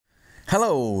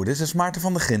Hello, this is Maarten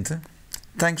van de Grinten.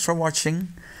 Thanks for watching.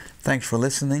 Thanks for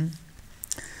listening.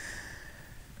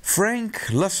 Frank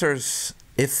Loesser's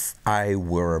If I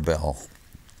Were a Bell.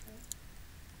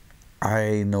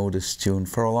 I know this tune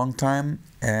for a long time,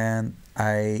 and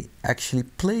I actually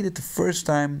played it the first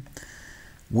time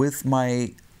with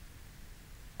my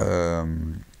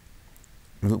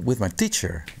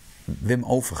teacher, Wim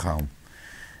Overgaum.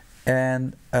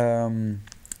 And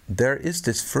there is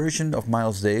this version of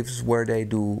Miles Davis where they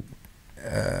do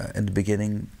in the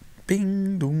beginning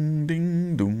ding dong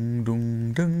ding dong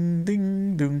dong ding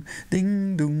ding dong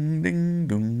ding dong ding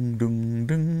dong dong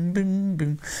ding ding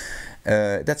dong.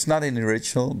 That's not in the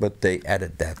original, but they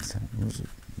added that. It was a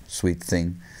sweet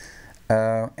thing.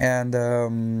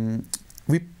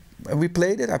 We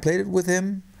played it. I played it with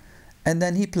him, and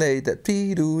then he played that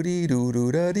dee doo dee doo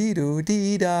doo da dee doo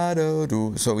dee da do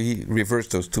do. So he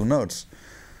reversed those two notes.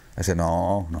 I said,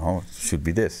 no, it should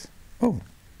be this. Oh,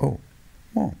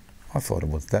 I thought it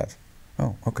was that.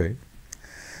 Oh, okay.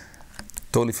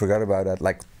 Totally forgot about that.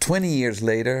 Like 20 years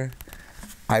later,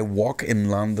 I walk in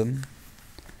London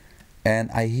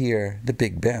and I hear the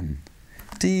Big Ben.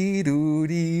 Dee doo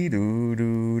dee doo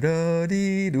doo da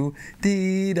dee doo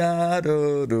dee da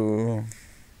do do.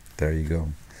 There you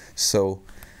go. So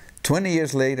 20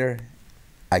 years later,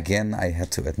 again I had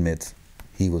to admit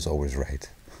he was always right.